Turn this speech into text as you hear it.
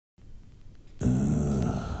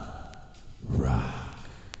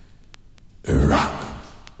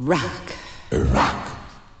Rock. Rock.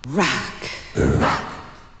 Rock. Rock.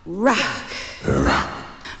 Rock. Rock.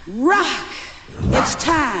 Rock. It's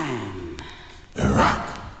time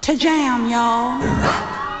to jam, y'all.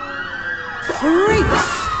 Freaks,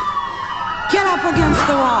 get up against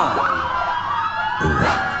the wall.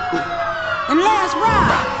 And let's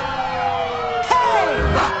rock.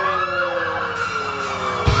 Hey!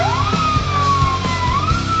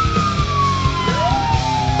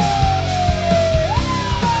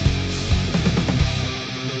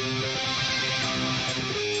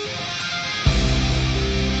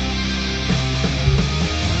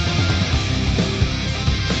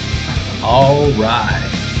 All right,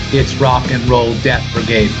 it's Rock and Roll Death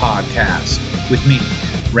Brigade podcast with me,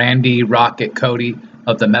 Randy Rocket Cody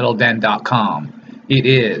of themetalden.com. It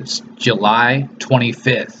is July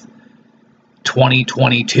 25th,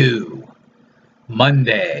 2022,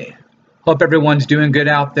 Monday. Hope everyone's doing good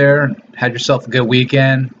out there and had yourself a good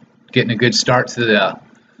weekend, getting a good start to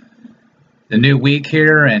the new week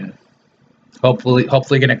here, and hopefully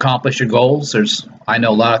going to accomplish your goals. I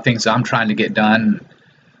know a lot of things I'm trying to get done.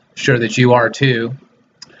 Sure that you are too.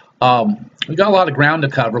 We got a lot of ground to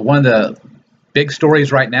cover. One of the big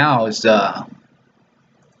stories right now is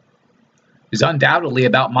undoubtedly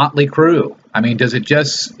about Motley Crue. I mean, does it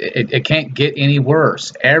just? It can't get any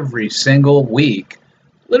worse. Every single week,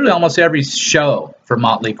 literally almost every show for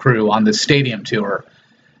Motley Crue on the stadium tour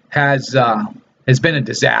has been a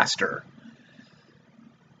disaster.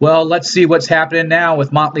 Well, let's see what's happening now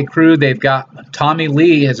with Motley Crue. They've got Tommy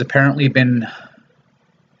Lee has apparently been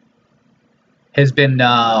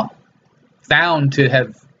found to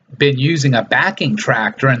have been using a backing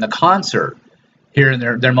track during the concert here in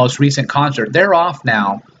their most recent concert. They're off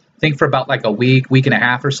now, I think for about like a week and a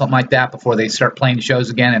half or something like that before they start playing shows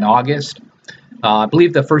again in August. I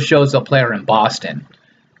believe the first shows they'll play are in Boston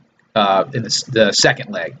in the second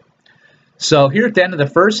leg. So here at the end of the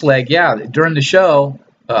first leg, during the show,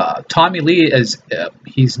 Tommy Lee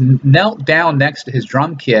he's knelt down next to his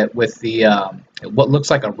drum kit with the what looks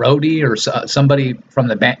like a roadie or somebody from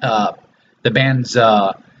the band's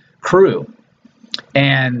crew.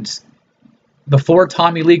 And before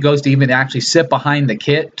Tommy Lee goes to even actually sit behind the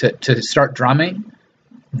kit to start drumming,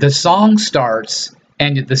 the song starts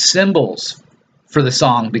and the cymbals for the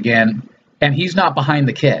song begin, and he's not behind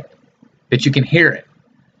the kit, but you can hear it.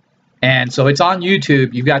 And so it's on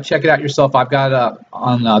YouTube. You've got to check it out yourself. I've got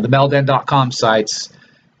on the metalden.com sites.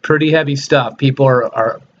 Pretty heavy stuff. People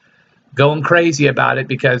are going crazy about it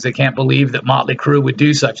because they can't believe that Motley Crue would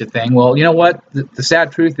do such a thing. Well, you know what? The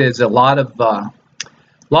sad truth is a lot of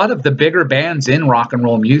the bigger bands in rock and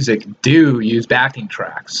roll music do use backing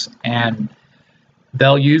tracks, and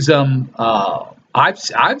they'll use them.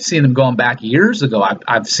 I've seen them going back years ago.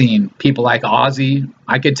 I've seen people like Ozzy.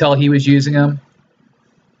 I could tell he was using them.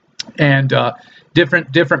 And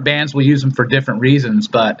different bands will use them for different reasons,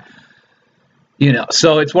 but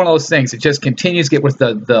so it's one of those things. It just continues to get with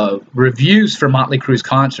the reviews for Motley Crue's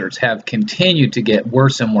concerts have continued to get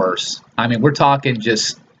worse and worse. I mean, we're talking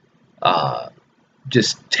just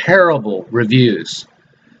terrible reviews,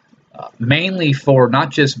 mainly for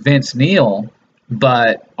not just Vince Neil,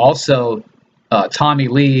 but also Tommy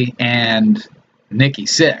Lee and Nikki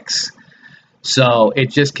Sixx. So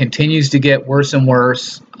it just continues to get worse and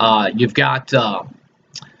worse. You've got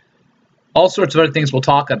all sorts of other things we'll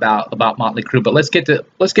talk about Motley Crue, but let's get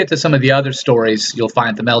to some of the other stories you'll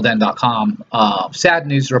find at themetalden.com. Sad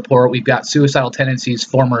news report: we've got Suicidal Tendencies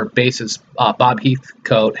former bassist Bob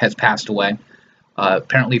Heathcote has passed away,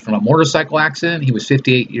 apparently from a motorcycle accident. He was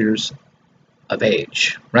 58 years of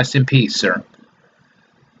age. Rest in peace, sir.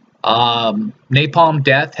 Napalm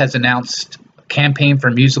Death has announced Campaign for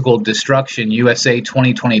Musical Destruction USA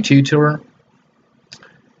 2022 tour.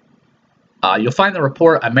 You'll find the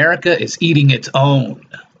report, America is Eating Its Own,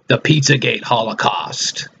 The Pizzagate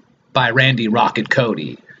Holocaust, by Randy Rocket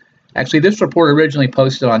Cody. Actually, this report originally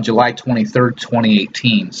posted on July 23rd,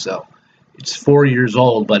 2018, so it's 4 years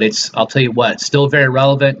old, but I'll tell you what, it's still very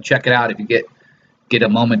relevant. Check it out if you get a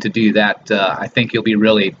moment to do that. I think you'll be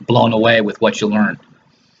really blown away with what you learn.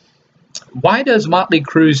 Why does Motley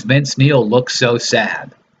Crue's Vince Neil look so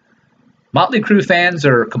sad? Motley Crue fans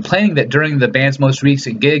are complaining that during the band's most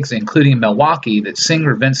recent gigs, including Milwaukee, that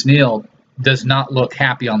singer Vince Neil does not look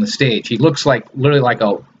happy on the stage. He looks literally like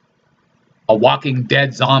a walking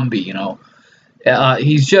dead zombie,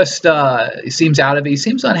 He's just he seems out of it. He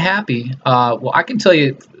seems unhappy. Well, I can tell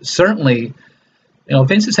you certainly,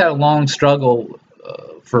 Vince has had a long struggle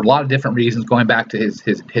for a lot of different reasons, going back to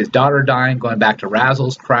his daughter dying, going back to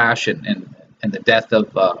Razzle's crash and the death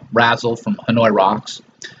of Razzle from Hanoi Rocks.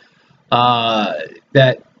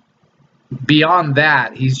 That beyond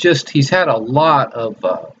that, he's had a lot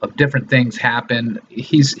of different things happen.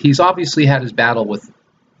 He's obviously had his battle with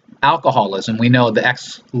alcoholism. We know the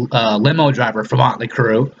ex limo driver for Motley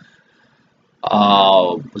Crue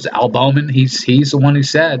was Al Bowman. He's the one who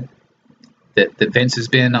said that Vince has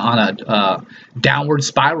been on a downward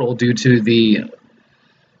spiral due to the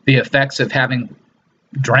effects of having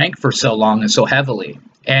drank for so long and so heavily.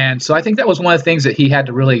 And so I think that was one of the things that he had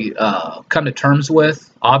to really come to terms with.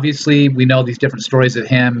 Obviously, we know these different stories of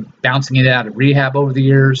him bouncing it out of rehab over the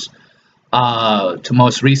years. To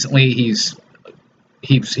most recently, he's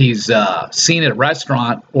seen at a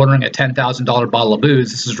restaurant ordering a $10,000 bottle of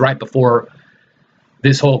booze. This is right before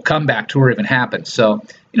this whole comeback tour even happened. So,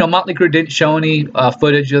 Motley Crue didn't show any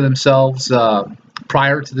footage of themselves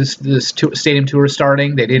prior to this stadium tour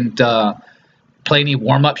starting. They didn't play any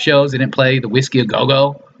warm-up shows. They didn't play the Whiskey a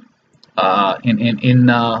Go-Go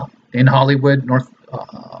in Hollywood,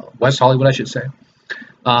 West Hollywood, I should say.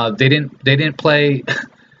 They didn't play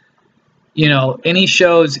any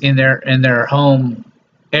shows in their home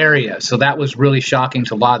area. So that was really shocking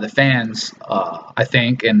to a lot of the fans, I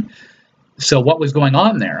think. And so what was going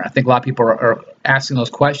on there? I think a lot of people are asking those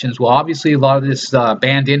questions. Well, obviously a lot of this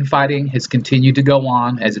band infighting has continued to go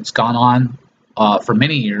on as it's gone on for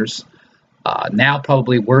many years. Now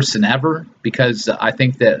probably worse than ever, because I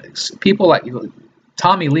think that people like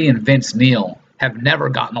Tommy Lee and Vince Neil have never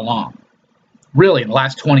gotten along, really, in the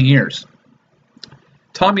last 20 years.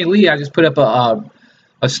 Tommy Lee, I just put up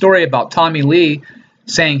a story about Tommy Lee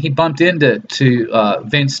saying he bumped into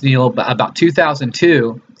Vince Neil about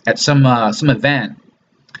 2002 at some event,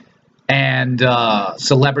 and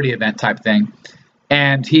celebrity event type thing,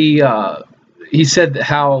 and he said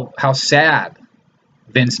how sad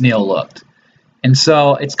Vince Neil looked. And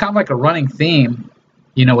so it's kind of like a running theme,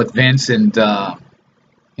 with Vince, and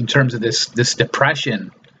in terms of this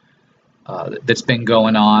depression that's been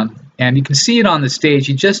going on. And you can see it on the stage.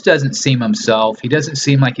 He just doesn't seem himself. He doesn't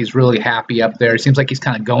seem like he's really happy up there. It seems like he's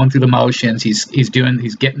kind of going through the motions. He's gonna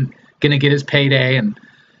get his payday, and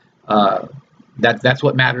that's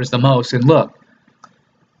what matters the most. And look,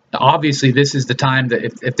 obviously this is the time that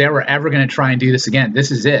if they were ever going to try and do this again, this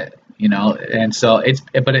is it. And so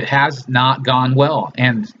but it has not gone well,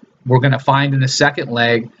 and we're going to find in the second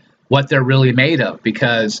leg what they're really made of,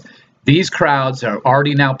 because these crowds are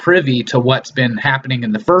already now privy to what's been happening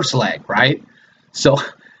in the first leg, right? So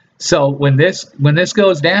when this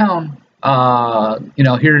goes down,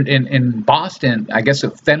 here in Boston, I guess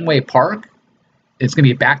at Fenway Park, it's going to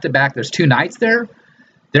be back to back. There's 2 nights there.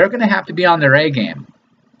 They're going to have to be on their A game.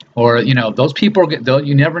 Or, those people,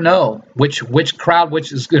 you never know which crowd,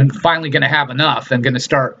 is finally going to have enough and going to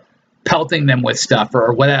start pelting them with stuff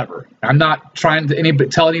or whatever. I'm not trying to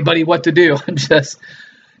tell anybody what to do. I'm just,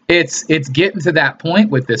 it's getting to that point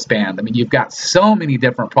with this band. I mean, you've got so many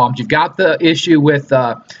different problems. You've got the issue with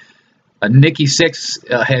Nikki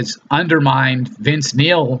Sixx has undermined Vince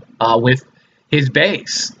Neil with his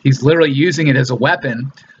bass. He's literally using it as a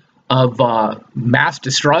weapon of mass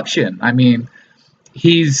destruction. I mean,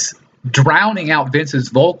 he's drowning out Vince's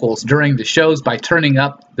vocals during the shows by turning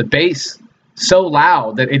up the bass so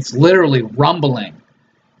loud that it's literally rumbling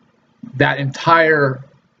that entire,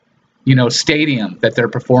 stadium that they're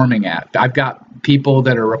performing at. I've got people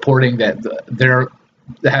that are reporting that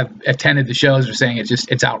have attended the shows are saying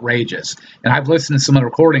it's outrageous. And I've listened to some of the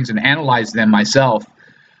recordings and analyzed them myself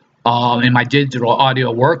in my digital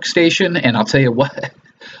audio workstation, and I'll tell you what,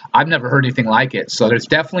 I've never heard anything like it. So there's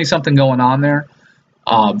definitely something going on there.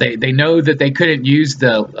 They know that they couldn't use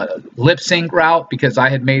the lip sync route because I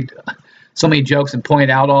had made so many jokes and pointed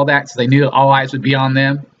out all that, so they knew all eyes would be on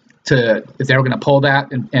them if they were going to pull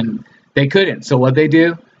that, and they couldn't. So what they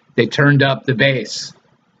do? They turned up the bass.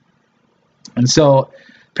 And so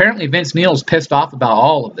apparently Vince Neil's pissed off about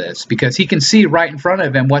all of this because he can see right in front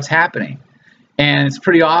of him what's happening, and it's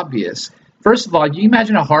pretty obvious. First of all, can you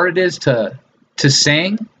imagine how hard it is to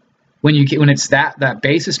sing when it's that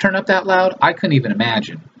bass is turned up that loud? I couldn't even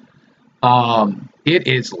imagine. It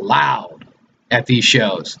is loud at these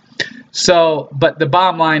shows. So, but the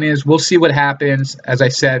bottom line is, we'll see what happens. As I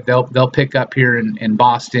said, they'll pick up here in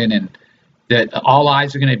Boston, and that all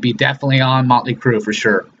eyes are going to be definitely on Motley Crue for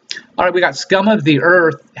sure. All right, we got Scum of the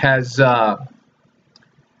Earth has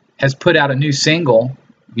put out a new single.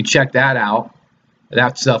 You can check that out.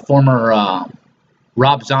 That's former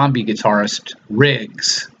Rob Zombie guitarist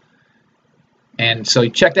Riggs. And so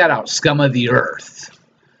check that out, Scum of the Earth.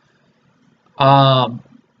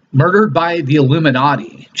 Murdered by the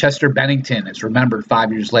Illuminati. Chester Bennington is remembered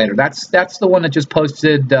 5 years later. That's the one that just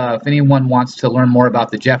posted. If anyone wants to learn more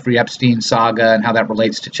about the Jeffrey Epstein saga and how that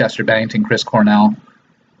relates to Chester Bennington, Chris Cornell,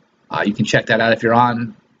 You can check that out if you're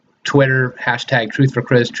on Twitter, hashtag Truth for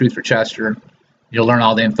Chris, Truth for Chester. You'll learn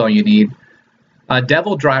all the info you need.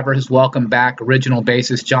 Devil Driver has welcomed back original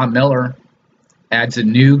bassist John Miller, adds a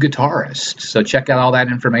new guitarist. So check out all that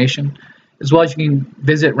information. As well as you can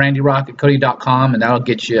visit randyrocketcody.com, and that'll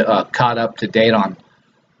get you caught up to date on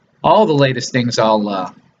all the latest things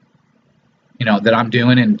that I'm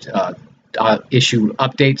doing, and issue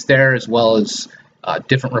updates there, as well as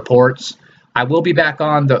different reports. I will be back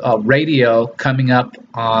on the radio coming up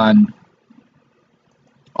on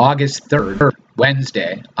August 3rd,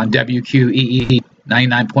 Wednesday, on WQEE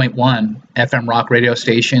 99.1 FM rock radio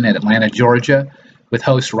station in Atlanta, Georgia, with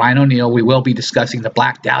host Ryan O'Neill. We will be discussing the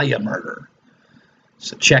Black Dahlia murder.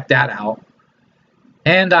 So check that out.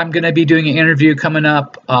 And I'm going to be doing an interview coming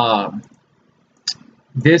up. I'm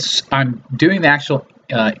doing the actual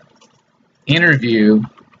interview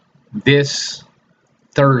this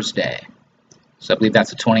Thursday. So I believe that's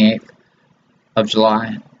the 28th of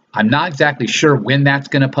July. I'm not exactly sure when that's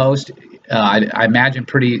going to post. I imagine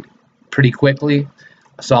pretty quickly.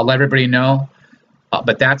 So I'll let everybody know.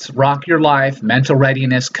 But that's Rock Your Life Mental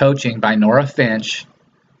Readiness Coaching by Nora Finch.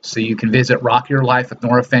 So you can visit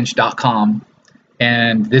rockyourlifewithnorafinch.com.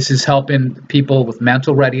 And this is helping people with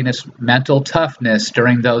mental readiness, mental toughness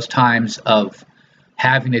during those times of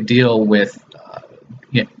having to deal with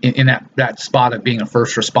in that spot of being a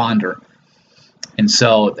first responder. And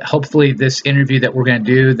so hopefully this interview that we're going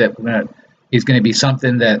to do is going to be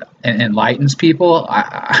something that enlightens people.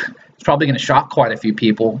 It's probably going to shock quite a few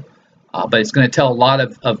people, but it's going to tell a lot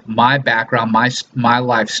of my background, my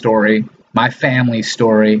life story, my family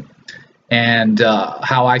story, and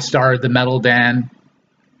how I started the metal band,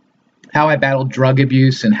 how I battled drug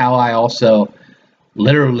abuse, and how I also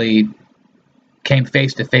literally came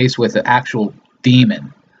face to face with an actual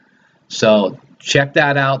demon. So check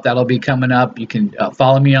that out. That'll be coming up. You can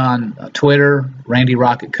follow me on Twitter, Randy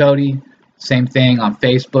Rocket Cody. Same thing on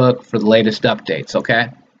Facebook for the latest updates, okay?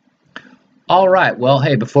 All right. Well,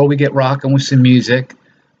 hey, before we get rocking with some music,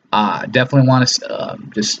 definitely want to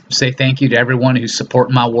just say thank you to everyone who's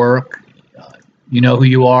supporting my work. You know who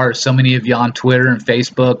you are. So many of you on Twitter and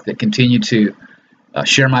Facebook that continue to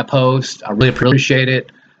share my posts. I really appreciate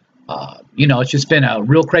it. It's just been a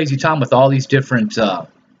real crazy time with all these different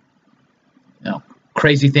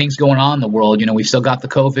crazy things going on in the world. We still got the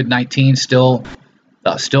COVID-19 still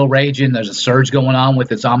raging. There's a surge going on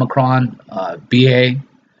with its Omicron BA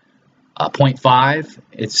 0.5.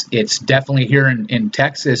 It's definitely here in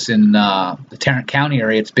Texas, in the Tarrant County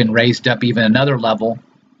area. It's been raised up even another level.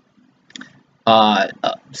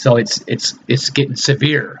 So it's getting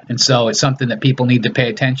severe, and so it's something that people need to pay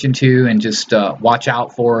attention to and just watch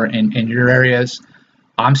out for in your areas.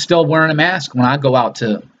 I'm still wearing a mask when I go out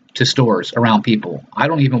to stores around people. I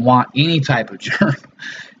don't even want any type of germ,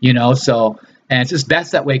 so, and it's just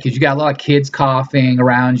best that way, because you got a lot of kids coughing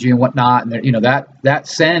around you and whatnot, and that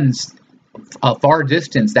sends a far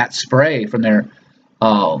distance, that spray from their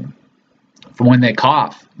from when they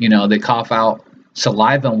cough. They cough out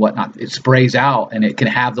saliva and whatnot. It sprays out, and it can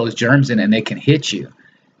have those germs in it, and they can hit you.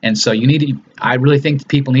 And so I really think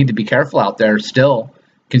people need to be careful out there still,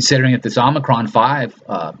 considering that this Omicron 5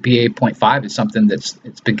 BA.5 is something it's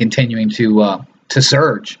been continuing to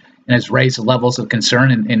surge, and has raised the levels of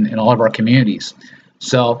concern in all of our communities.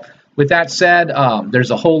 So with that said,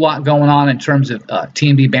 there's a whole lot going on in terms of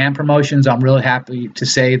TMB band promotions. I'm really happy to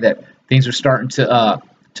say that things are starting to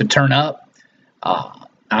turn up.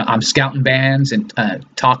 I'm scouting bands and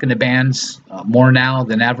talking to bands more now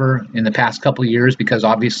than ever in the past couple of years, because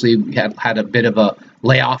obviously we had a bit of a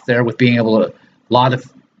layoff there with being able to. A lot of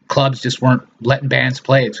clubs just weren't letting bands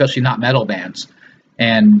play, especially not metal bands.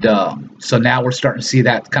 And so now we're starting to see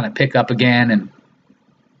that kind of pick up again. And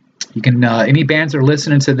you can, any bands that are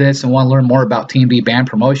listening to this and want to learn more about TMB band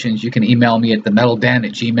promotions, you can email me at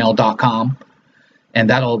themetalden@gmail.com, and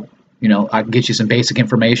that'll, I can get you some basic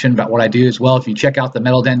information about what I do as well. If you check out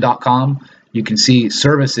themetalden.com, you can see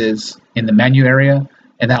services in the menu area,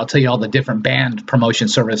 and that'll tell you all the different band promotion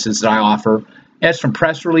services that I offer. It's from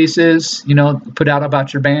press releases, put out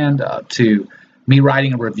about your band, to me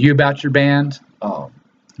writing a review about your band,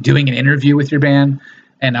 doing an interview with your band,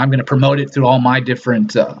 and I'm going to promote it through all my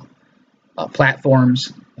different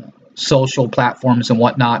platforms, social platforms and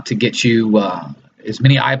whatnot, to get you as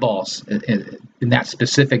many eyeballs in that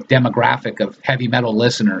specific demographic of heavy metal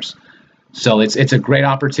listeners. So it's a great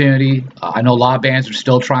opportunity. I know a lot of bands are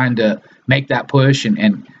still trying to make that push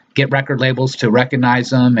and get record labels to recognize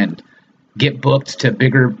them and get booked to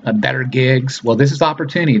bigger, better gigs. Well, this is the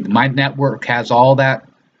opportunity. My network has all that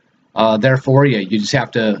there for you. You just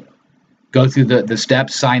have to go through the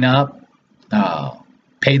steps, sign up,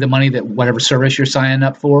 pay the money that whatever service you're signing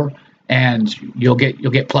up for, and you'll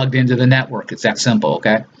get plugged into the network. It's that simple,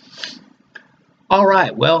 okay? All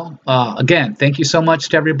right. Well, again, thank you so much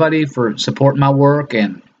to everybody for supporting my work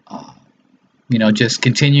and just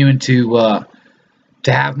continuing to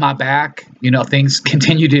have my back. Things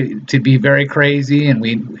continue to be very crazy, and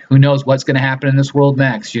who knows what's going to happen in this world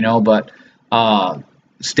next. But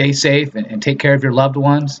stay safe and take care of your loved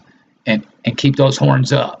ones, and keep those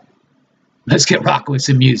horns up. Let's get rocking with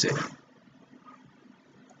some music.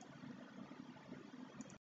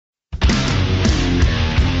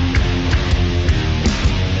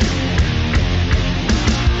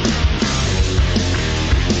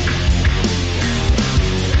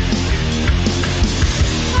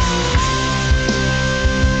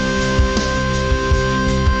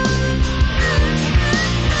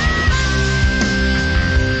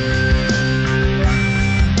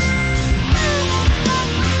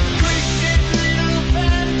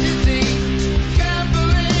 Fantasy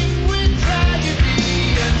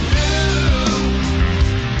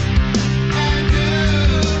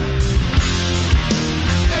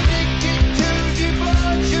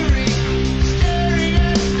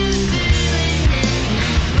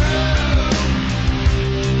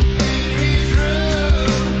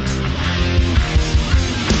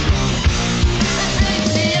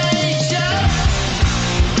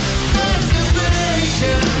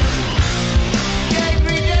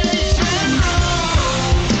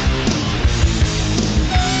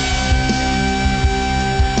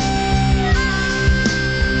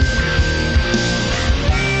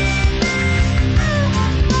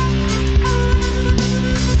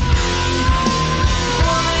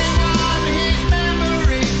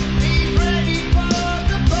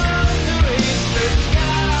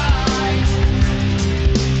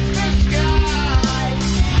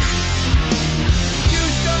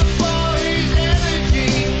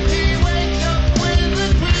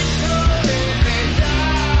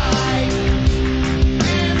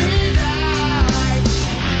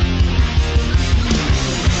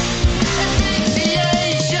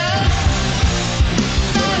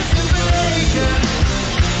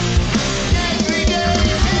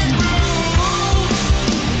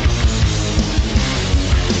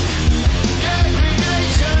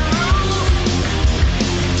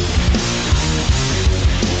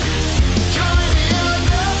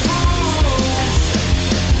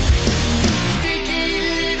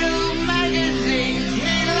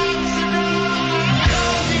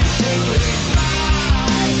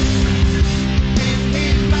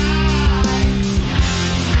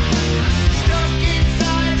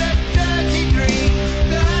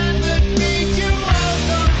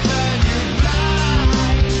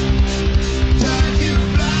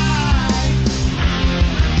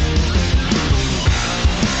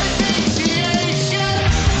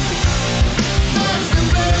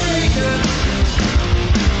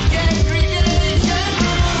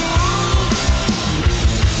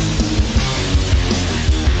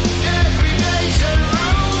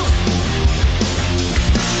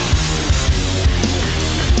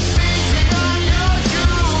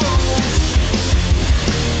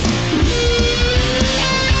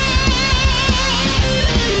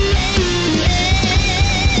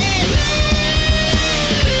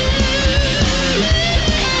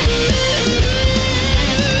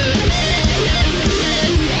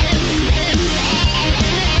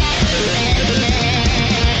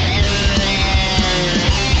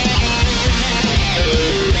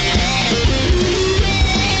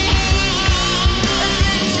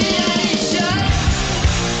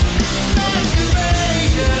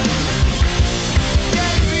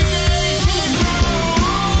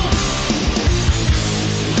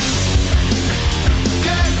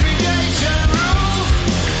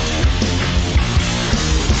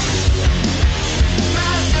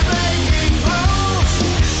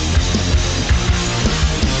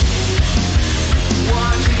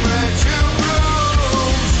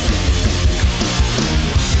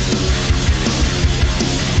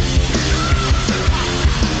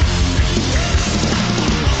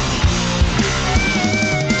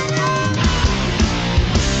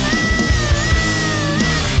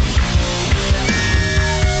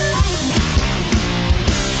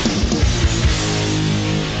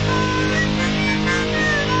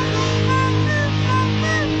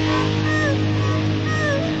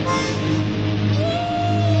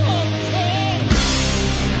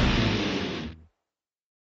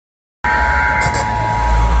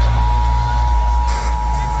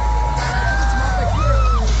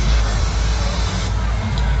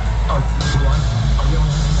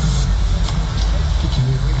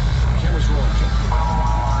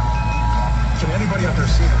anybody out there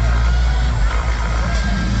seen it?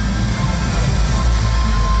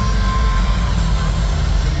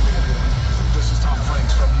 This is Tom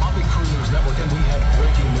Franks from Motley Crue News Network, and we have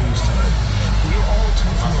breaking news tonight. We are all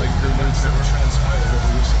too familiar with events that have transpired over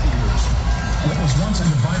recent years. What was once a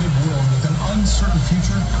divided world with an uncertain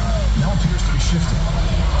future now appears to be shifting.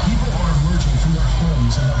 People are emerging from their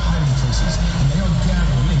homes and their hiding places, and they are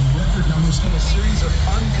gathering in record numbers in a series of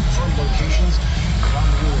unconfirmed locations around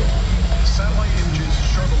the world. Satellite images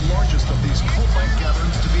show the largest of these cult-like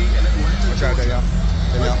gatherings to be in Atlanta, Georgia.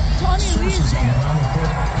 Sources on the ground report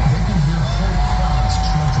they can hear whole crowds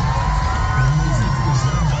chanting. The movement is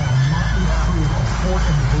led by a motley crew of 4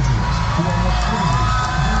 individuals who are reportedly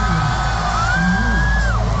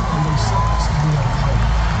and themselves coming out of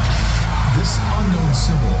hiding. This unknown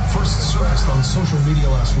symbol first surfaced on social media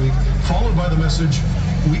last week, followed by the message,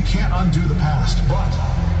 "We can't undo the past, but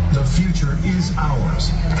the future is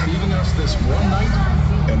ours," leaving us this one night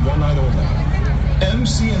and one night only.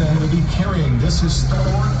 MCNN will be carrying this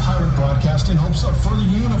historic pirate broadcast in hopes of further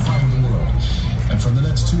unifying the world. And for the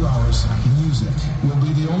next 2 hours, music will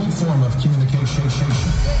be the only form of communication. It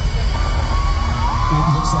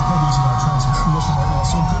looks like we're losing our transmission right now,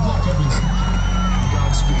 so good luck, everyone.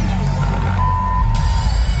 Godspeed.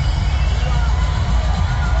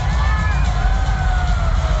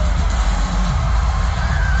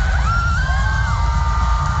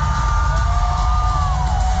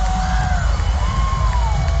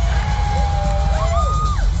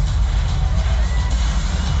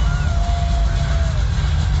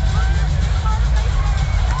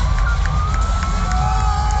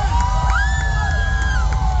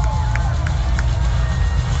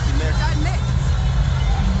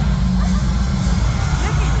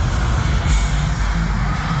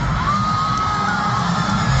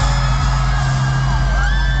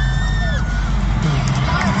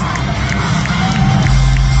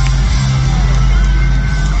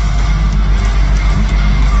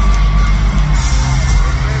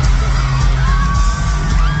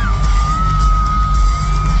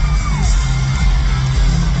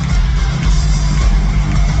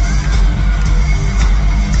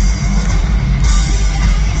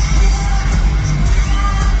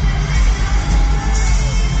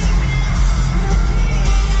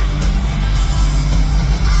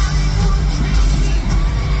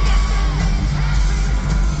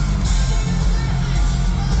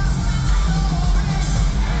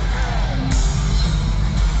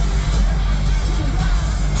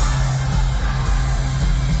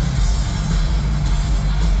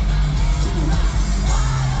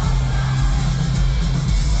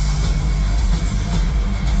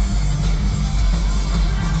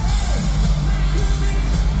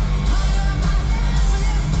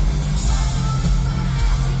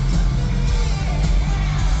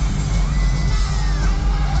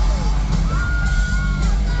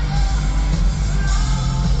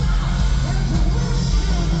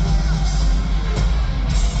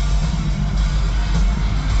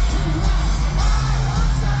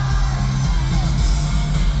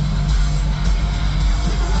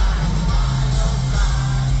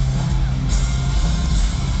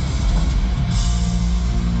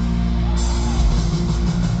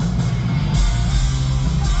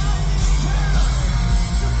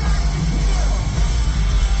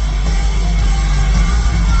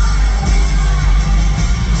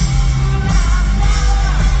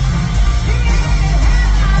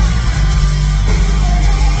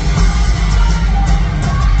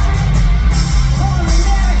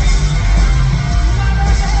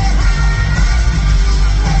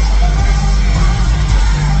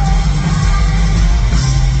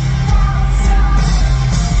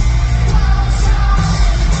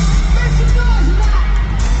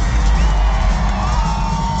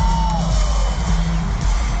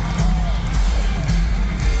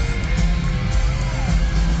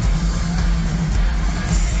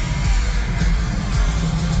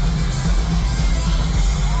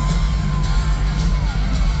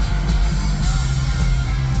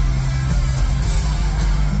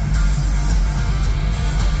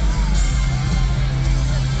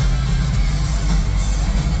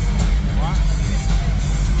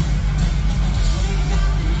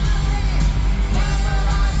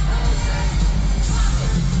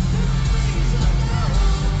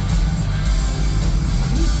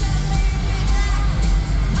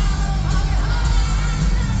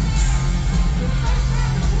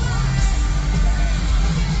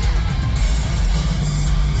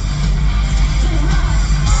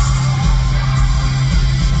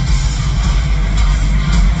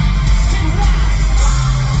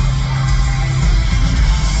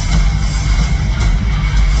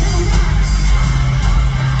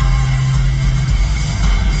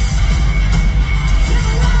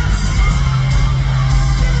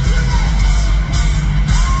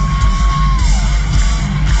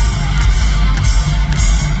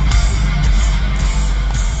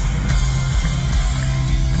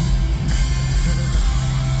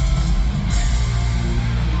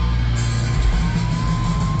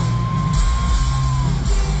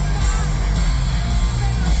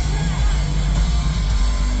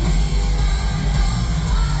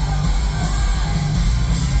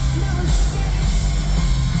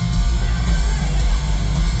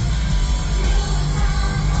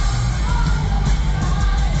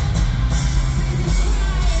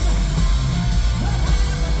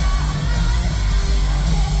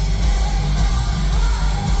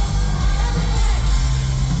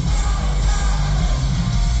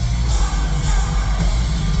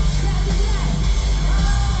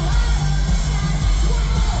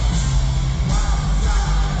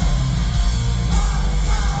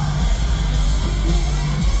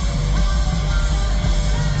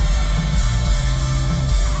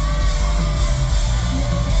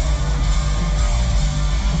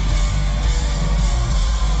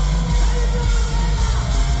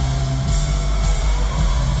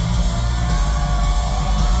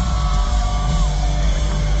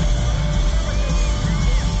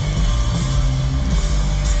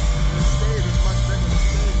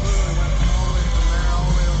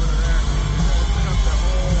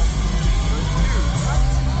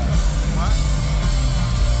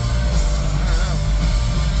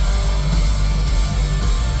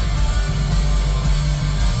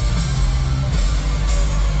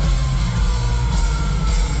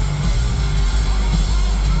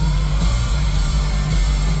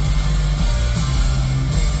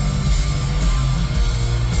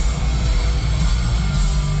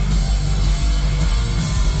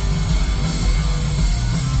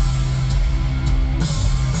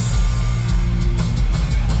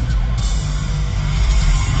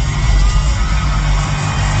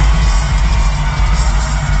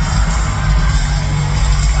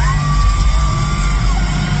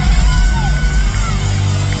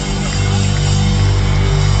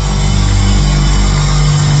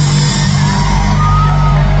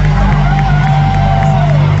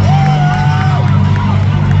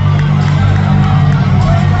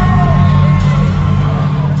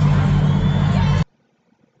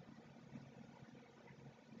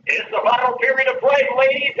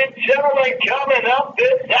 gentlemen, coming up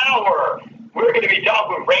this hour, we're going to be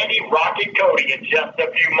talking with Randy Rocket Cody in just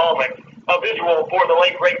a few moments. A visual for the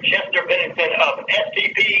late great Chester Bennington of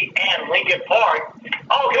STP and Lincoln Park.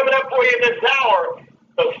 All coming up for you this hour.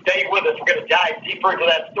 So stay with us. We're going to dive deeper into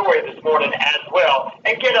that story this morning as well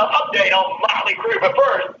and get an update on Motley Crue. But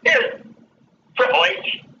first, here's Triple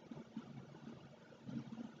H.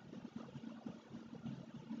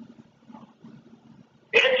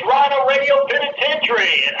 It's Rhino Radio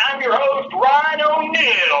Penitentiary, and I'm your host, Ryan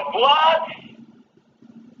O'Neal. Plus,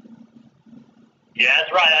 yeah,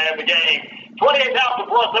 that's right, I am the game. 28,000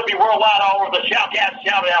 plus of you worldwide all over the Shoutcast,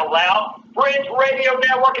 Shout It Out Loud. Fringe Radio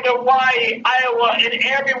Network in Hawaii, Iowa, and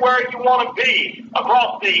everywhere you want to be.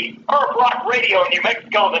 Across the Earth Rock Radio in New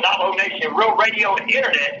Mexico, the Navajo Nation, Real Radio and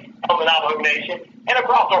Internet of the Navajo Nation, and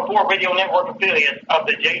across our 4 radio network affiliates of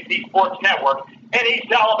the JC Sports Network in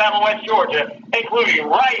East Alabama, West Georgia, including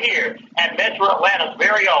right here at Metro Atlanta's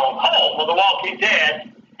very own home of the Walking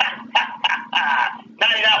Dead.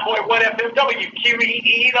 99.1 FM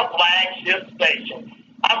WQEE, the flagship station.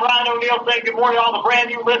 I'm Ryan O'Neal saying good morning to all the brand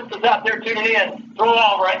new listeners out there tuning in. To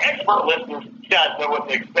all of our expert listeners, you guys know what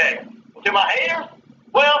to expect. And to my haters,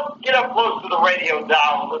 well, get up close to the radio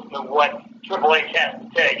dial and listen to what Triple H has to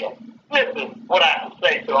tell you. This is what I have to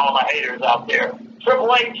say to all my haters out there.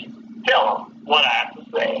 Triple H, tell them what I have to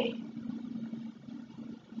say.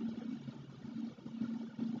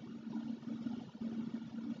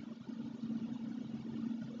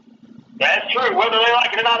 That's true, whether they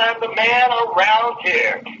like it or not, I'm the man around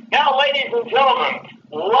here. Now, ladies and gentlemen,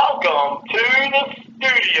 welcome to the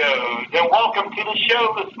studios and welcome to the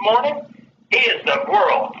show this morning. He is the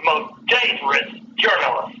world's most dangerous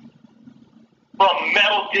journalist from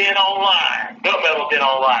Metal Den Online, the Metal Den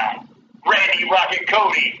Online,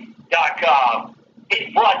 RandyRocketCody.com.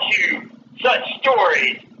 He's brought you such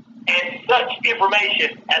stories and such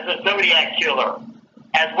information as the Zodiac Killer,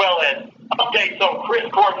 as well as updates on Chris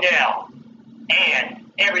Cornell, and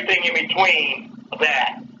everything in between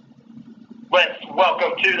that. Let's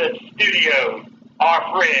welcome to the studio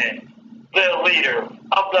our friend, the leader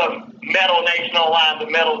of the Metal Nation Online, the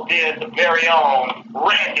Metal Den, the very own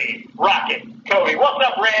Randy Rocket Cody. What's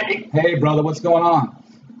up, Randy? Hey, brother, what's going on?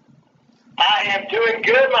 I am doing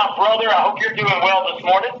good, my brother. I hope you're doing well this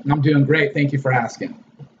morning. I'm doing great. Thank you for asking.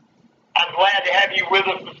 I'm glad to have you with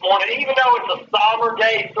us this morning. Even though it's a somber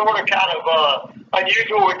day, sort of kind of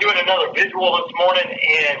unusual, we're doing another visual this morning,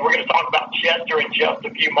 and we're going to talk about Chester in just a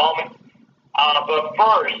few moments. But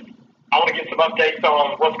first, I want to get some updates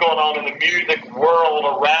on what's going on in the music world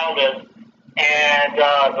around us. And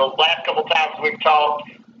the last couple times we've talked,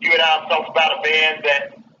 you and I have talked about a band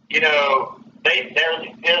that, you know,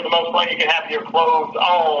 they're the most fun you can have your clothes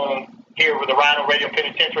on here with the Rhino Radio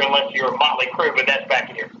Penitentiary, unless you're a Motley Crue, but that's back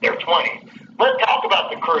in their 20s. Let's talk about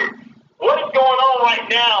the Crue. What is going on right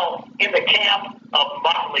now in the camp of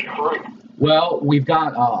Motley Crue? Well, we've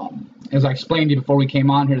got, as I explained to you before we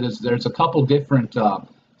came on here, there's a couple different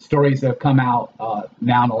stories that have come out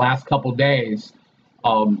now in the last couple days.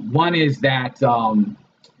 One is that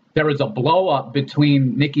there was a blow-up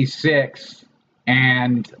between Nikki Sixx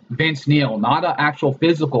and Vince Neil, not an actual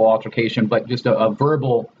physical altercation, but just a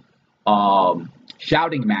verbal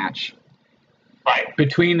shouting match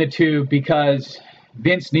between the two, because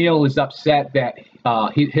Vince Neil is upset that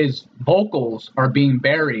his vocals are being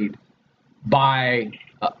buried by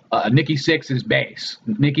Nikki Sixx's bass.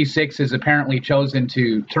 Nikki Sixx has apparently chosen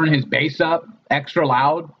to turn his bass up extra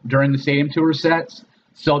loud during the stadium tour sets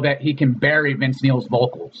so that he can bury Vince Neil's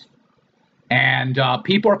vocals. And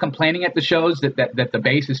people are complaining at the shows that the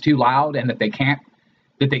bass is too loud and that they can't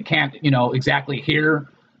exactly hear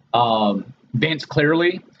Vince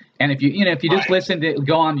clearly. And if you just listen to,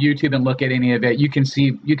 go on YouTube and look at any of it, you can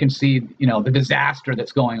see the disaster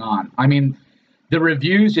that's going on. I mean, the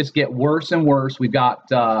reviews just get worse and worse. We've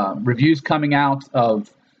got reviews coming out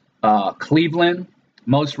of Cleveland,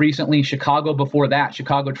 most recently Chicago. Before that,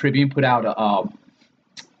 Chicago Tribune put out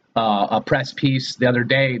a press piece the other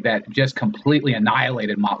day that just completely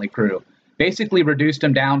annihilated Motley Crue. Basically reduced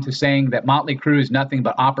them down to saying that Motley Crue is nothing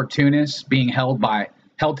but opportunists being held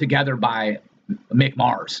together by Mick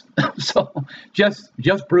Mars. So just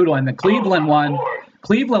brutal. And the Cleveland one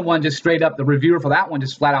just straight up, the reviewer for that one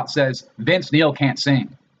just flat out says Vince Neil can't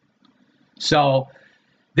sing. So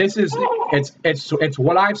this is it's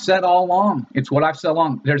what I've said all along. It's what I've said all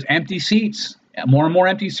along. There's empty seats. More and more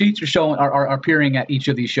empty seats are appearing at each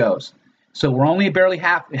of these shows. So we're only barely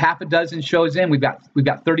half a dozen shows in. We've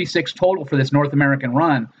got 36 total for this North American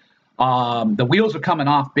run. The wheels are coming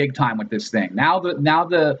off big time with this thing. Now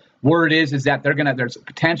the word is that there's a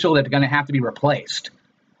potential that they're gonna have to be replaced.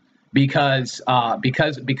 because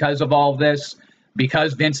of all this,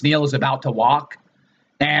 because Vince Neil is about to walk.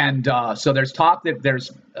 And so there's talk that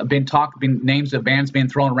there's been names of bands being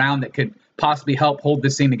thrown around that could possibly help hold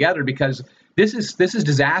this thing together, because this is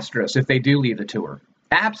disastrous if they do leave the tour.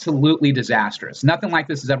 Absolutely disastrous. Nothing like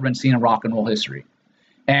this has ever been seen in rock and roll history.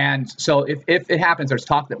 And so if it happens, there's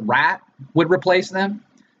talk that Rat would replace them.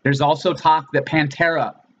 There's also talk that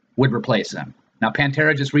Pantera would replace them. Now,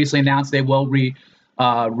 Pantera just recently announced they will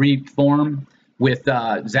reform with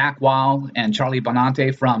Zakk Wylde and Charlie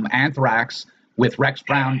Benante from Anthrax, with Rex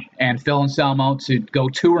Brown and Phil Anselmo to go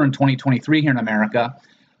tour in 2023 here in America,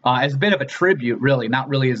 as a bit of a tribute, really, not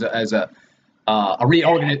really as a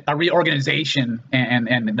reorganization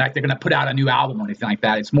and like they're going to put out a new album or anything like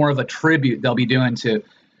that. It's more of a tribute they'll be doing to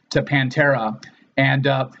Pantera. And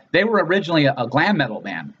they were originally a glam metal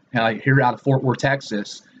band here out of Fort Worth,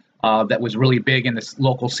 Texas, that was really big in this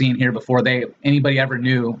local scene here before anybody ever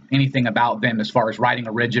knew anything about them as far as writing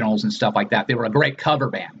originals and stuff like that. They were a great cover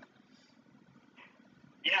band.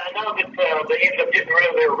 Yeah, I know that they ended up getting rid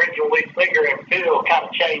of their original lead singer, and Phil kind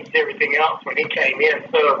of changed everything else when he came in.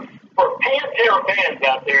 So for Pantera fans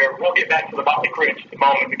out there, we'll get back to the Motley Crue in just a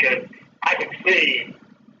moment, because I can see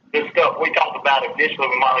this stuff we talked about initially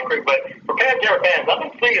with Motley Crue. But for Pantera fans, I've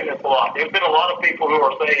been seeing this a lot. There's been a lot of people who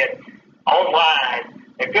are saying online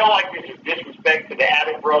they feel like this is disrespect to the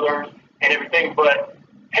Abbott brothers and everything, but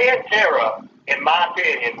Pantera, in my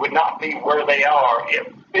opinion, would not be where they are if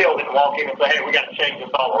Phil didn't walk in and say, hey, we got to change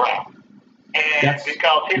this all around. And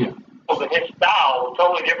because his style was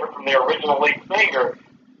totally different from their original lead singer,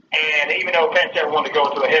 and even though Pantera wanted to go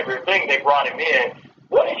into a heavier thing, they brought him in.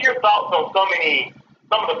 What is your thoughts on some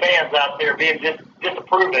of the fans out there being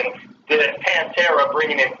disapproving to Pantera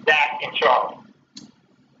bringing in Zakk and Charlie?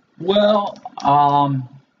 Well,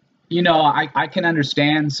 I can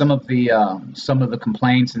understand some of the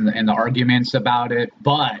complaints and the arguments about it,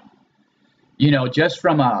 but just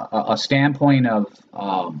from a standpoint of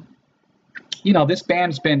this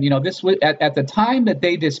band's been this was at the time that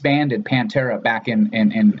they disbanded Pantera back in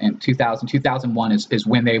 2001 is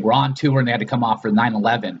when they were on tour and they had to come off for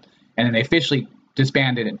 9/11, and then they officially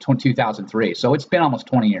disbanded in 2003. So it's been almost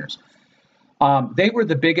 20 years. They were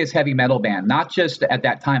the biggest heavy metal band, not just at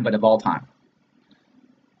that time, but of all time.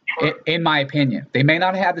 In my opinion, they may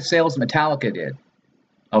not have had the sales Metallica did,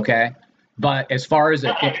 okay, but as far as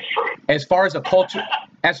a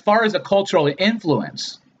cultural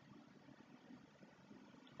influence,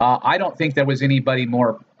 I don't think there was anybody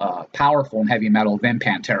more powerful in heavy metal than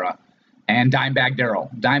Pantera and Dimebag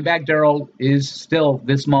Darrell. Dimebag Darrell is still,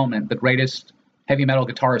 this moment, the greatest heavy metal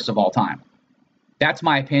guitarist of all time. That's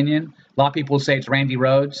my opinion. A lot of people say it's Randy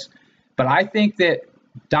Rhoads, but I think that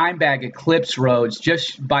Dimebag eclipsed Rhoads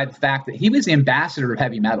just by the fact that he was the ambassador of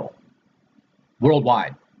heavy metal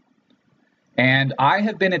worldwide. And I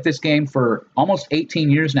have been at this game for almost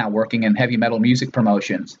 18 years now, working in heavy metal music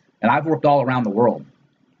promotions, and I've worked all around the world.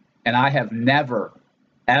 And I have never,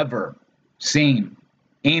 ever seen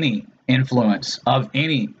any influence of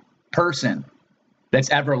any person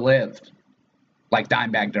that's ever lived like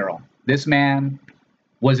Dimebag Darrell. This man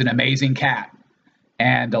was an amazing cat.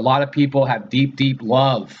 And a lot of people have deep, deep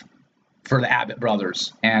love for the Abbott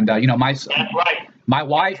brothers. And, my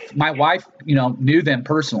wife, knew them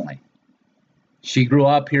personally. She grew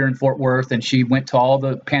up here in Fort Worth, and she went to all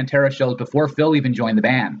the Pantera shows before Phil even joined the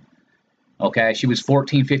band. Okay, she was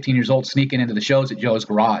 14, 15 years old, sneaking into the shows at Joe's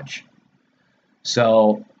Garage.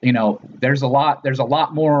 So, there's a lot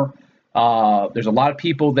more. There's a lot of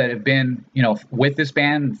people that have been, with this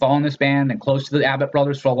band and following this band and close to the Abbott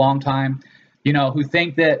brothers for a long time, who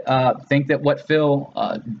think that what Phil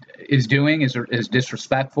is doing is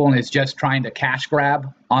disrespectful and is just trying to cash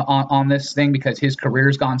grab on this thing, because his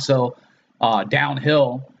career's gone so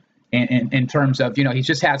downhill in terms of, he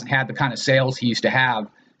just hasn't had the kind of sales he used to have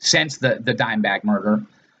since the Dimebag murder.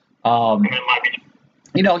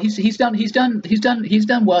 He's done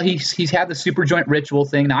well. He's had the Superjoint Ritual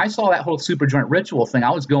thing. Now, I saw that whole Superjoint Ritual thing. I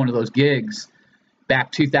was going to those gigs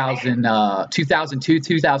back 2002,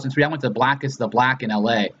 2003. I went to Black is the Black in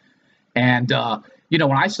LA. And,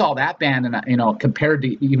 when I saw that band and, compared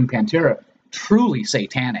to even Pantera, truly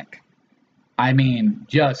satanic. I mean,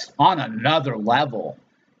 just on another level.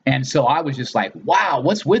 And so I was just like, wow,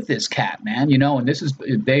 what's with this cat, man? And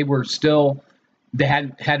they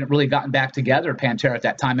hadn't really gotten back together, Pantera, at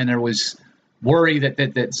that time. And there was worry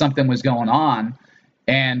that something was going on.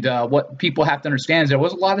 And what people have to understand is there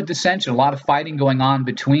was a lot of dissension, a lot of fighting going on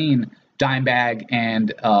between Dimebag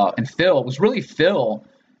and Phil. It was really Phil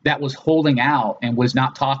that was holding out and was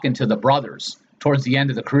not talking to the brothers towards the end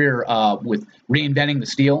of the career with Reinventing the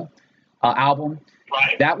Steel album.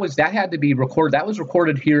 Right. That had to be recorded. That was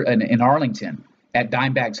recorded here in Arlington at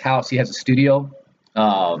Dimebag's house. He has a studio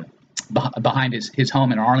behind his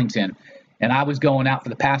home in Arlington. And I was going out for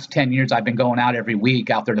the past 10 years. I've been going out every week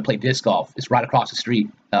out there to play disc golf. It's right across the street,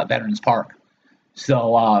 Veterans Park.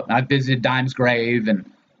 So I visited Dime's grave,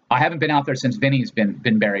 and I haven't been out there since Vinny's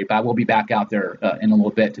been buried, but I will be back out there in a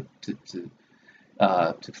little bit to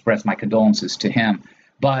express my condolences to him.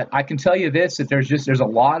 But I can tell you this, that there's a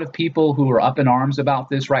lot of people who are up in arms about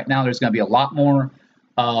this right now. There's going to be a lot more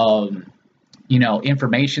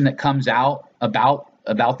information that comes out about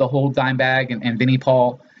the whole Dimebag and Vinnie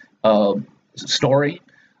Paul story.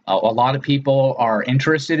 A lot of people are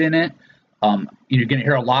interested in it. You're going to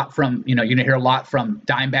hear a lot from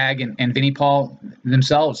Dimebag and Vinnie Paul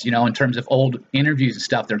themselves, in terms of old interviews and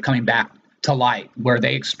stuff. They're coming back to light where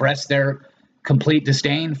they express their complete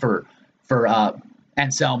disdain for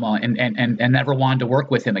Anselmo and never wanted to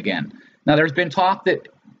work with him again. Now, there's been talk that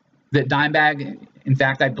Dimebag, in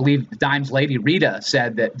fact, I believe Dime's lady Rita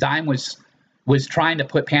said that Dime was trying to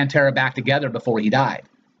put Pantera back together before he died.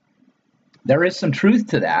 There is some truth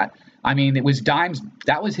to that. I mean, it was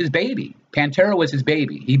that was his baby. Pantera was his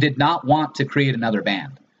baby. He did not want to create another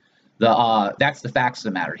band. That's the facts of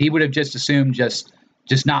the matter. He would have just assumed just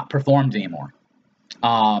not performed anymore.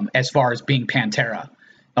 As far as being Pantera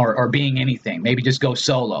or being anything, maybe just go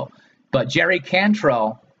solo. But Jerry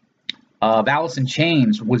Cantrell of Alice in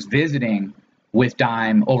Chains was visiting with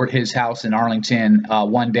Dime over at his house in Arlington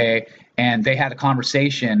one day, and they had a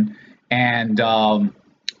conversation, and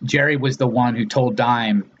Jerry was the one who told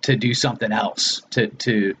Dime to do something else, to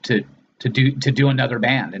do another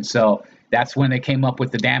band. And so that's when they came up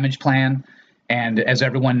with the Damage Plan. And as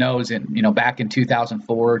everyone knows, back in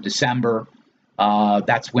 2004 December,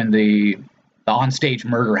 that's when the onstage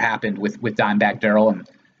murder happened with Dimebag Darrell. And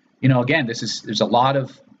again, there's a lot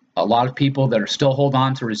of people that are still hold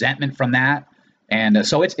on to resentment from that. And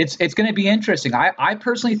so it's going to be interesting. I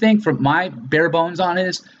personally think, from my bare bones on it,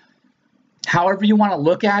 is however you want to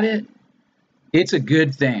look at it, it's a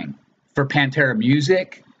good thing for Pantera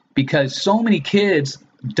music, because so many kids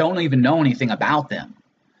don't even know anything about them.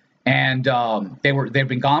 And they've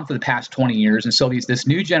been gone for the past 20 years. And so this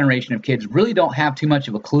new generation of kids really don't have too much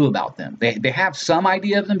of a clue about them. They have some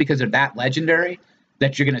idea of them because they're that legendary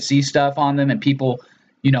that you're going to see stuff on them and people,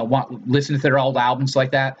 listen to their old albums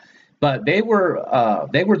like that. But they were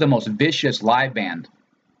the most vicious live band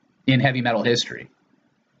in heavy metal history.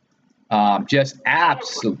 Just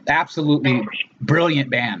absolutely brilliant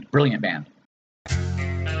band.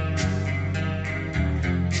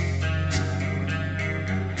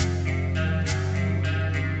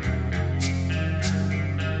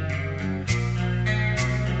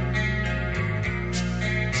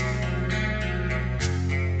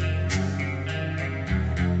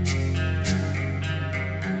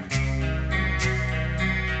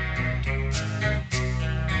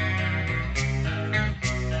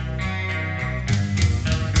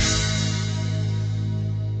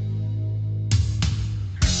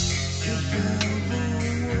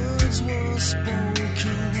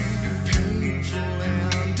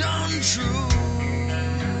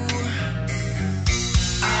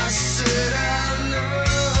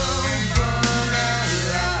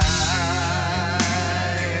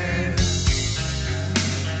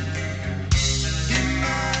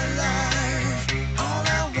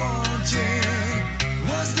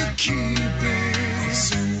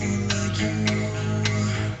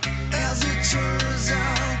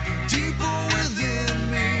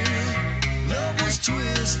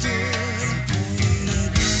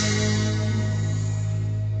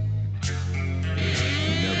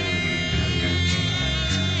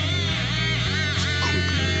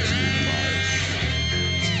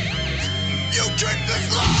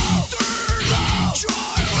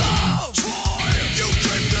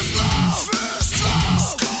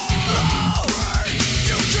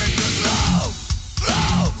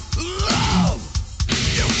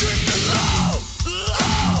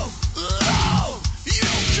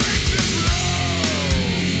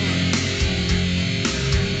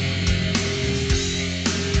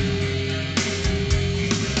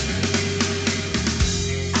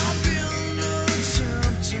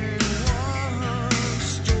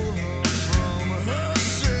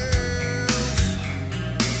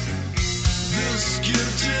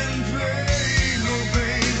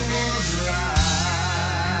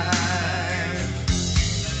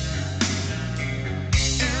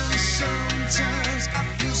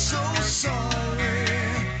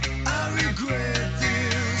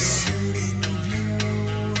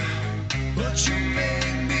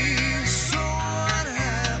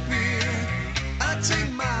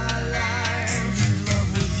 Take my life.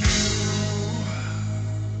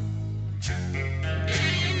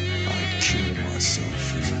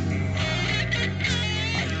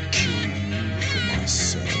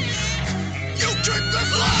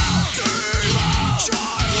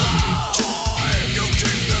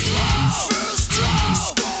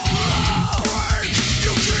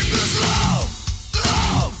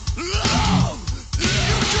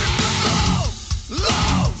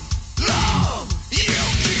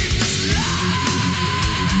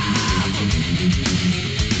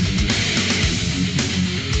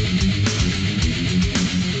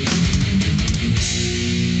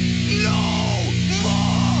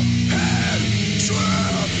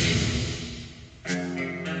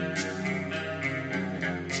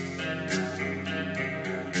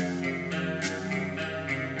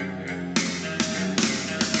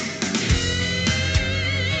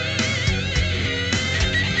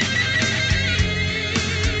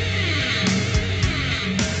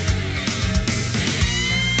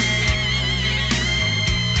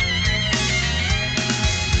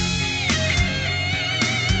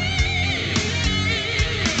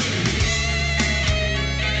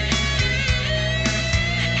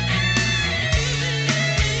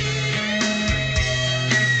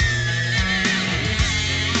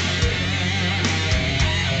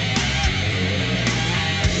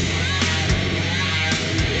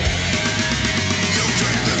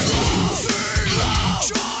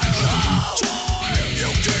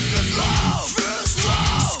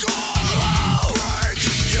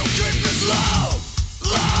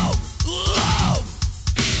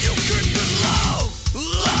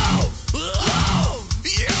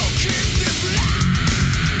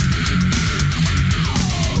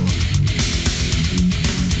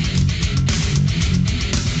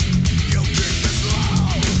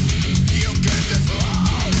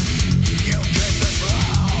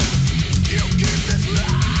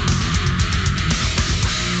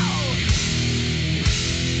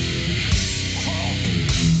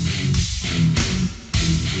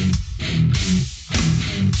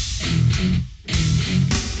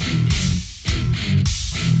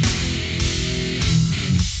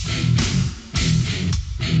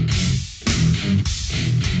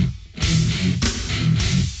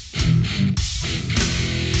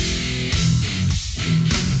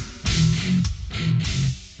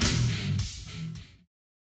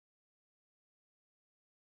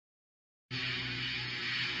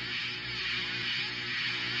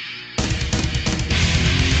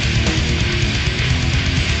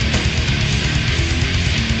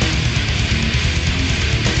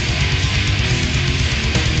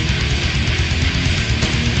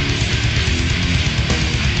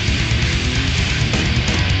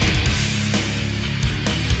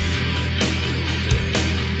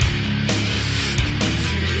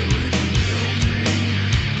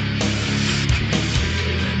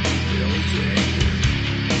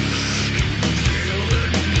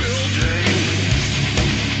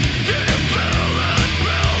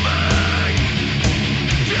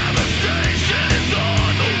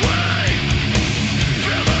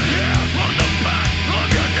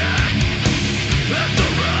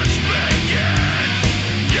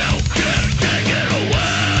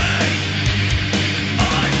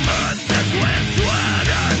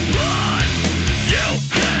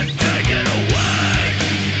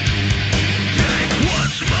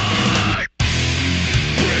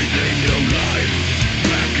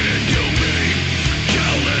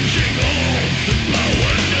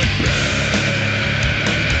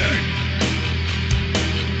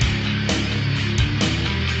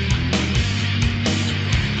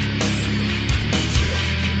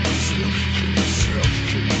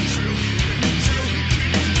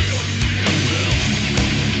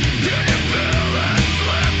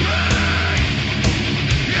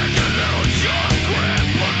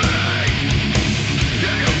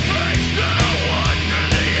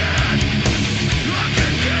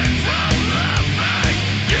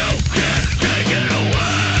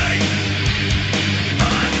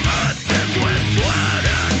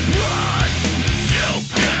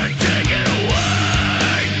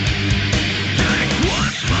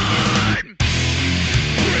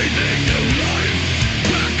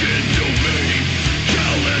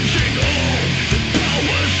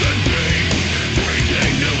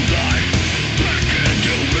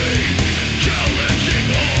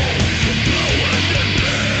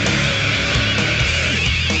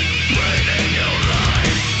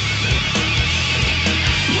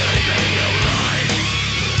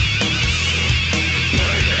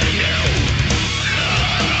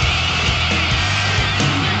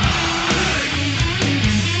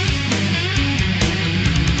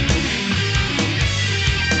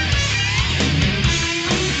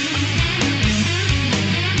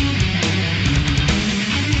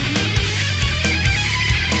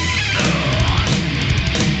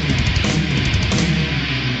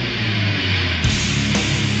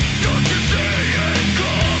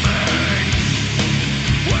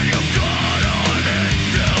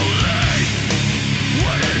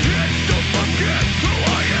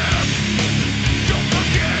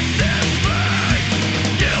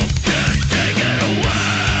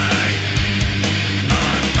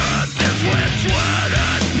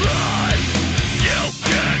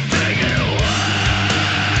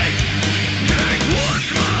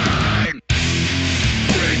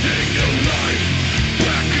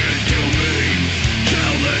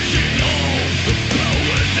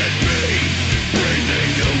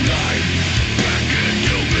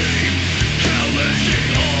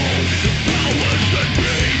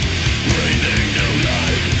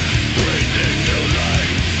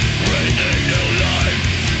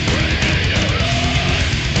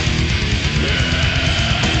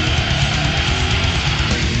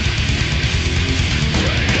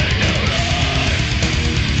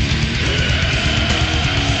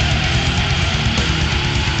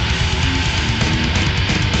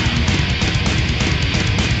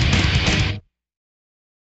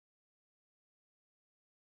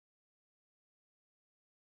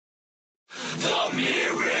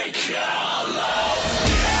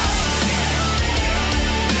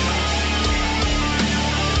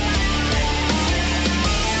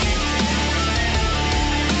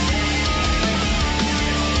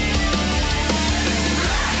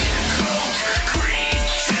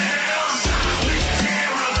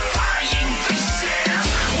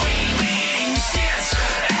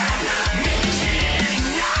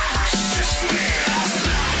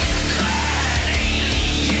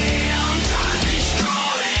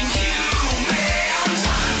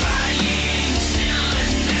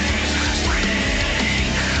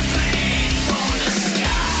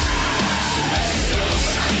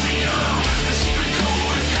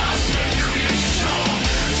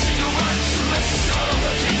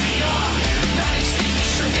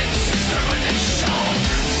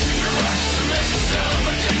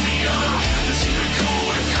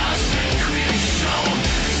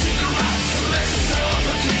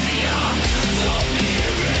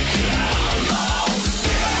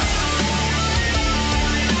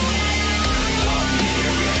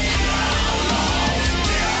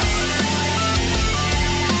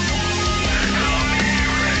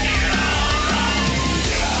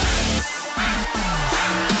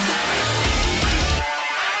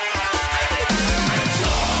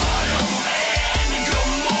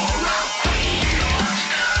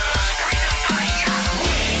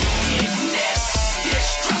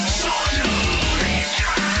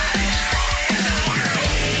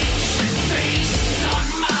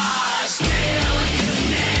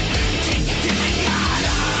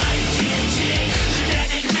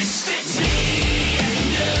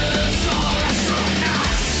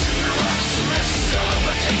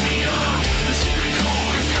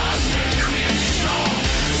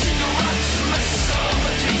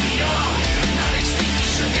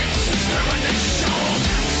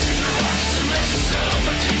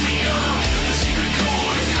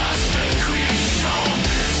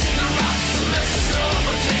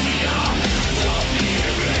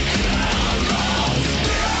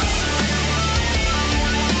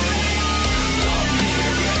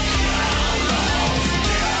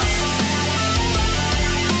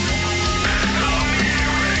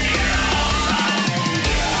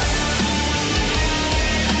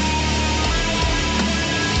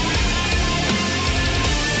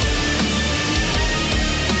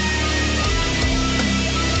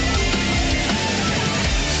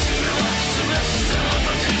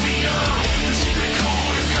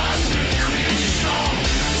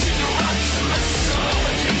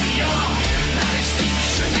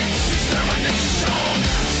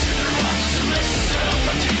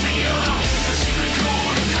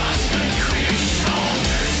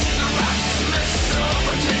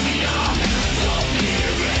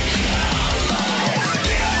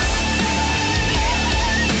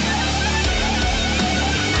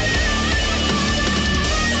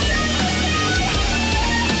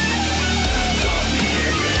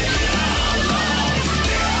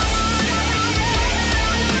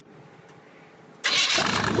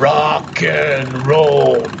 Rock and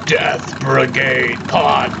Roll Death Brigade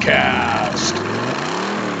podcast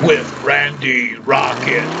with Randy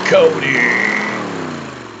Rocket Cody.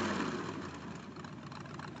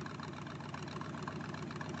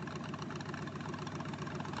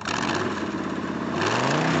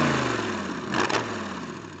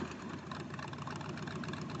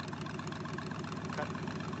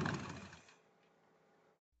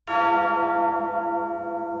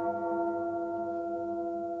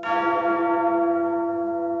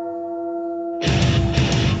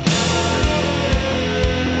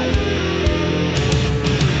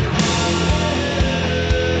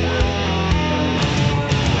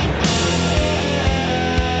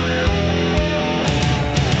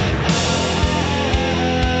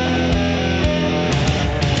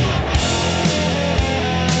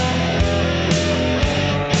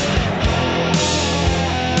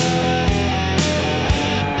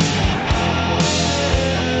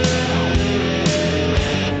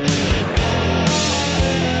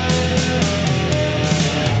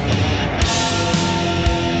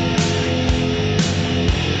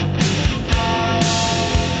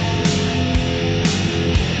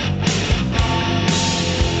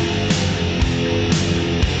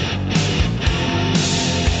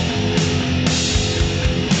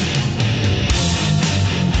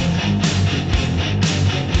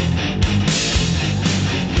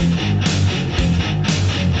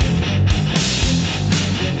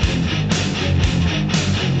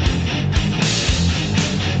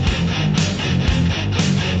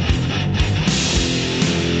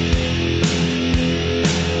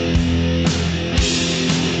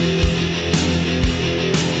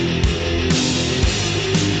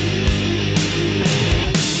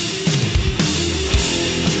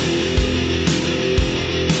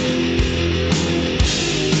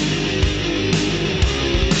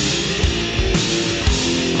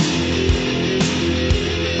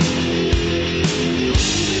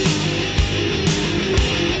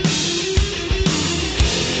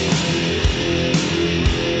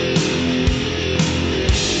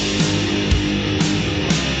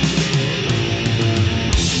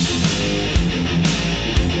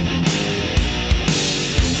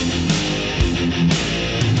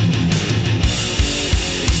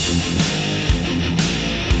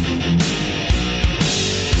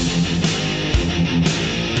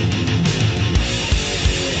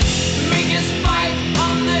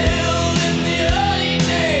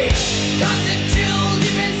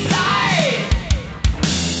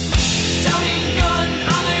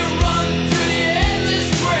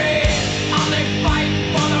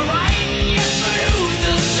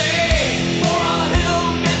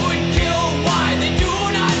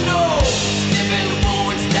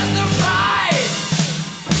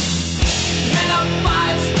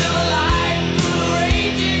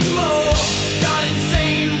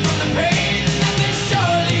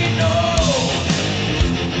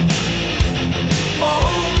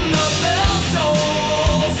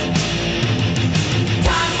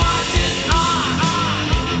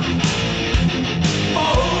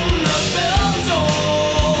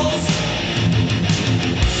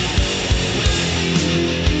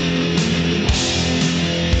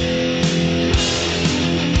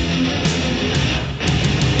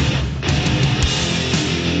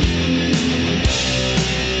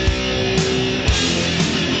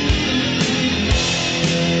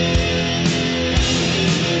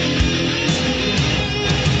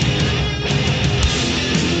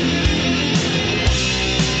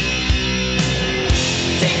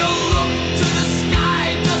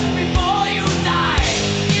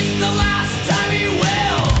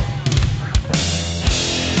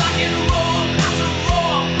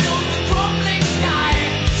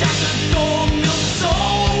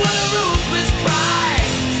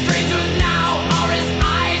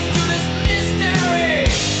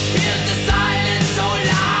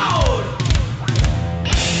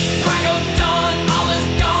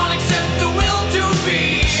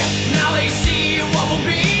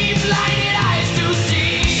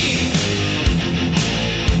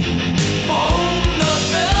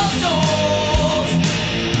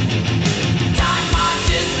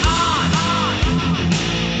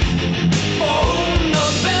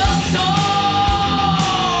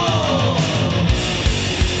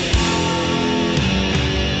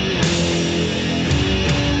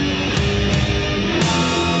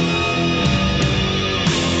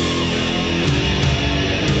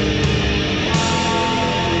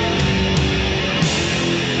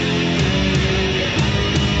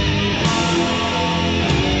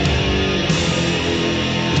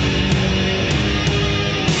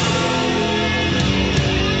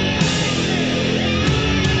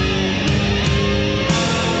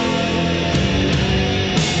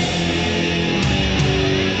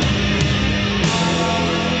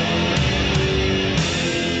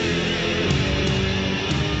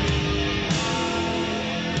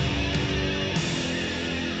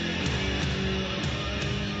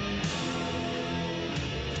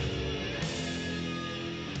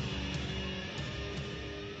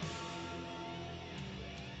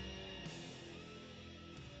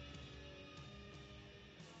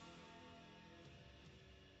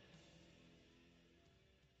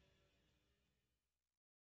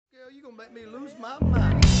 Girl, you gonna make me lose my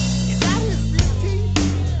mind.